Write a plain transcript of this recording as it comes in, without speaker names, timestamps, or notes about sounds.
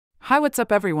Hi, what's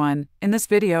up everyone? In this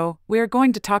video, we are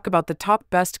going to talk about the top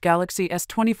best Galaxy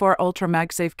S24 Ultra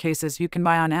Magsafe cases you can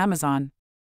buy on Amazon.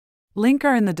 Link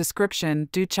are in the description,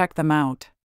 do check them out.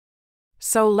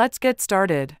 So let's get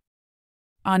started.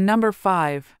 On number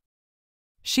 5.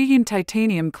 Shihim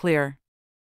Titanium Clear.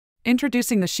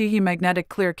 Introducing the Shihim Magnetic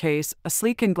Clear Case, a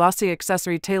sleek and glossy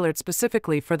accessory tailored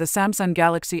specifically for the Samsung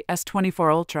Galaxy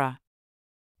S24 Ultra.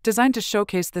 Designed to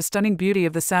showcase the stunning beauty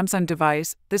of the Samsung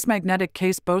device, this magnetic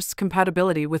case boasts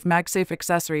compatibility with MagSafe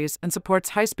accessories and supports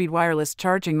high-speed wireless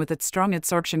charging with its strong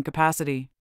absorption capacity.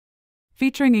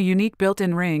 Featuring a unique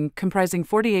built-in ring comprising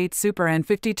 48 super and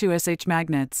 52 SH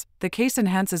magnets, the case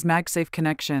enhances MagSafe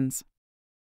connections.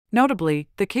 Notably,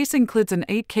 the case includes an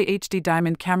 8K HD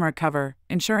diamond camera cover,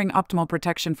 ensuring optimal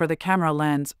protection for the camera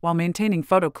lens while maintaining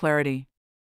photo clarity.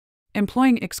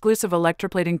 Employing exclusive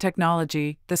electroplating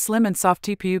technology, the slim and soft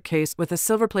TPU case with a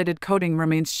silver-plated coating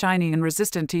remains shiny and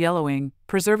resistant to yellowing,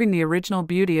 preserving the original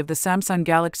beauty of the Samsung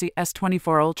Galaxy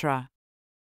S24 Ultra.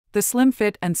 The slim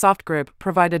fit and soft grip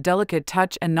provide a delicate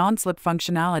touch and non-slip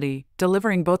functionality,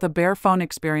 delivering both a bare phone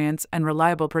experience and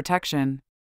reliable protection.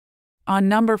 On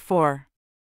number 4.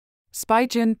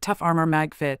 Spygen Tough Armor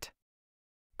MagFit.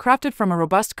 Crafted from a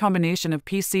robust combination of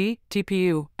PC,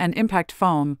 TPU, and impact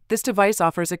foam, this device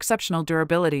offers exceptional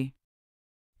durability.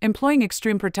 Employing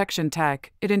extreme protection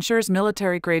tech, it ensures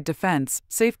military-grade defense,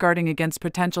 safeguarding against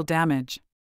potential damage.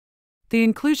 The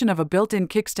inclusion of a built-in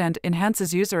kickstand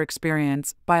enhances user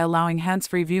experience by allowing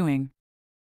hands-free viewing.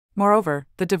 Moreover,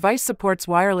 the device supports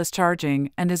wireless charging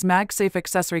and is MagSafe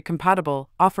accessory compatible,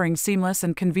 offering seamless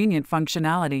and convenient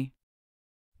functionality.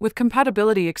 With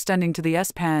compatibility extending to the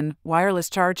S Pen,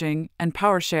 wireless charging, and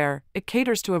power share, it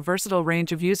caters to a versatile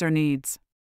range of user needs.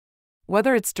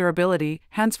 Whether it's durability,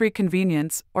 hands-free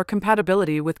convenience, or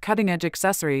compatibility with cutting-edge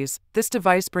accessories, this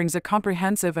device brings a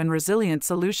comprehensive and resilient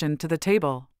solution to the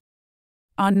table.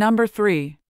 On number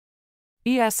 3.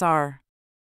 ESR.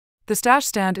 The Stash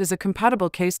Stand is a compatible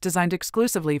case designed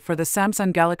exclusively for the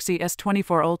Samsung Galaxy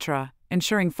S24 Ultra,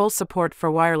 ensuring full support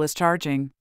for wireless charging.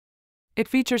 It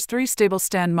features 3 stable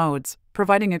stand modes,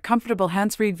 providing a comfortable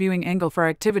hands-free viewing angle for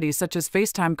activities such as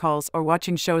FaceTime calls or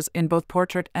watching shows in both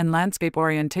portrait and landscape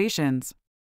orientations.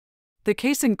 The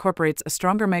case incorporates a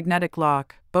stronger magnetic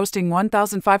lock, boasting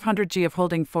 1,500 G of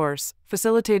holding force,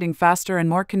 facilitating faster and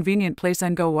more convenient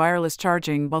place-and-go wireless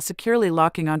charging while securely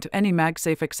locking onto any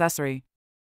MagSafe accessory.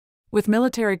 With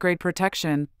military-grade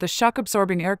protection, the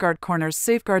shock-absorbing airguard corners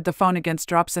safeguard the phone against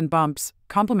drops and bumps,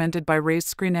 complemented by raised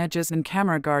screen edges and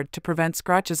camera guard to prevent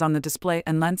scratches on the display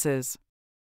and lenses.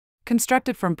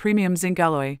 Constructed from premium zinc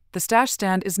alloy, the Stash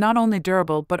Stand is not only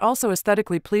durable but also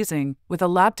aesthetically pleasing, with a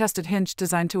lab-tested hinge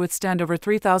designed to withstand over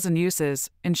 3,000 uses,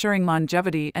 ensuring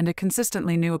longevity and a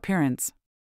consistently new appearance.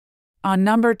 On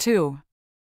number 2.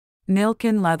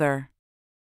 Nilkin Leather.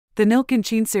 The Nilkin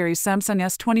Chain Series Samsung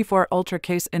S24 Ultra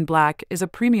case in black is a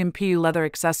premium PU leather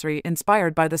accessory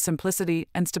inspired by the simplicity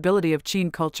and stability of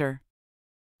chain culture.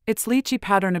 Its lychee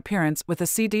pattern appearance with a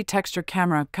CD texture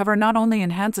camera cover not only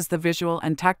enhances the visual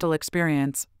and tactile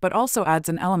experience, but also adds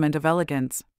an element of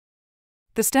elegance.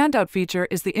 The standout feature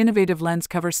is the innovative lens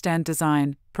cover stand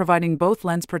design, providing both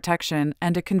lens protection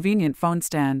and a convenient phone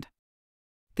stand.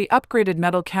 The upgraded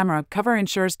metal camera cover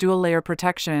ensures dual-layer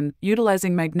protection,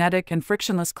 utilizing magnetic and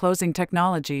frictionless closing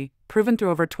technology, proven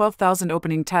through over 12,000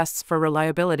 opening tests for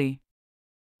reliability.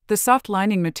 The soft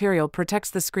lining material protects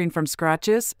the screen from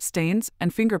scratches, stains,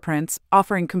 and fingerprints,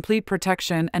 offering complete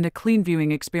protection and a clean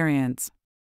viewing experience.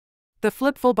 The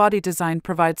flip full-body design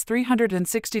provides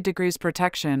 360 degrees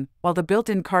protection, while the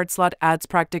built-in card slot adds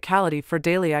practicality for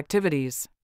daily activities.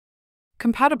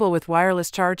 Compatible with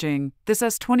wireless charging, this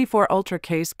S24 Ultra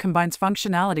case combines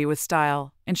functionality with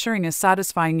style, ensuring a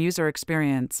satisfying user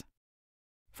experience.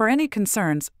 For any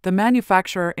concerns, the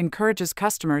manufacturer encourages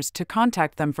customers to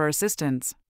contact them for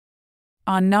assistance.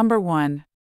 On number 1.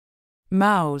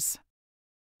 Mouse.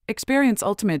 Experience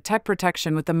ultimate tech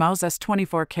protection with the Mouse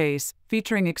S24 case,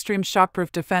 featuring extreme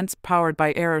shockproof defense powered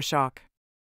by AeroShock.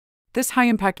 This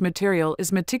high-impact material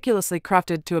is meticulously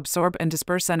crafted to absorb and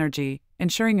disperse energy,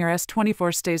 ensuring your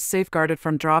S24 stays safeguarded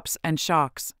from drops and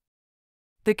shocks.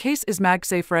 The case is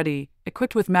MagSafe ready,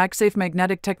 equipped with MagSafe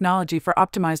magnetic technology for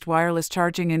optimized wireless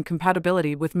charging and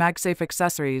compatibility with MagSafe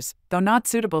accessories, though not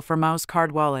suitable for mouse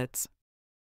card wallets.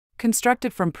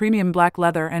 Constructed from premium black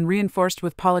leather and reinforced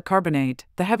with polycarbonate,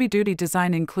 the heavy-duty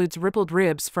design includes rippled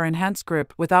ribs for enhanced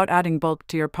grip without adding bulk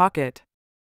to your pocket.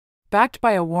 Backed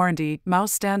by a warranty,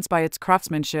 Mouse stands by its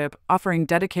craftsmanship, offering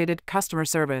dedicated customer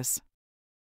service.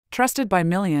 Trusted by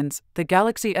millions, the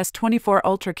Galaxy S24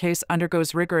 Ultra case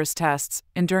undergoes rigorous tests,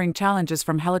 enduring challenges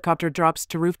from helicopter drops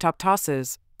to rooftop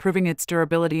tosses, proving its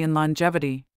durability and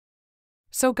longevity.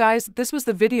 So guys, this was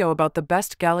the video about the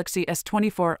best Galaxy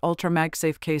S24 Ultra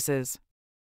Magsafe cases.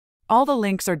 All the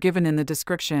links are given in the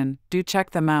description, do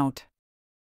check them out.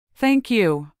 Thank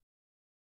you.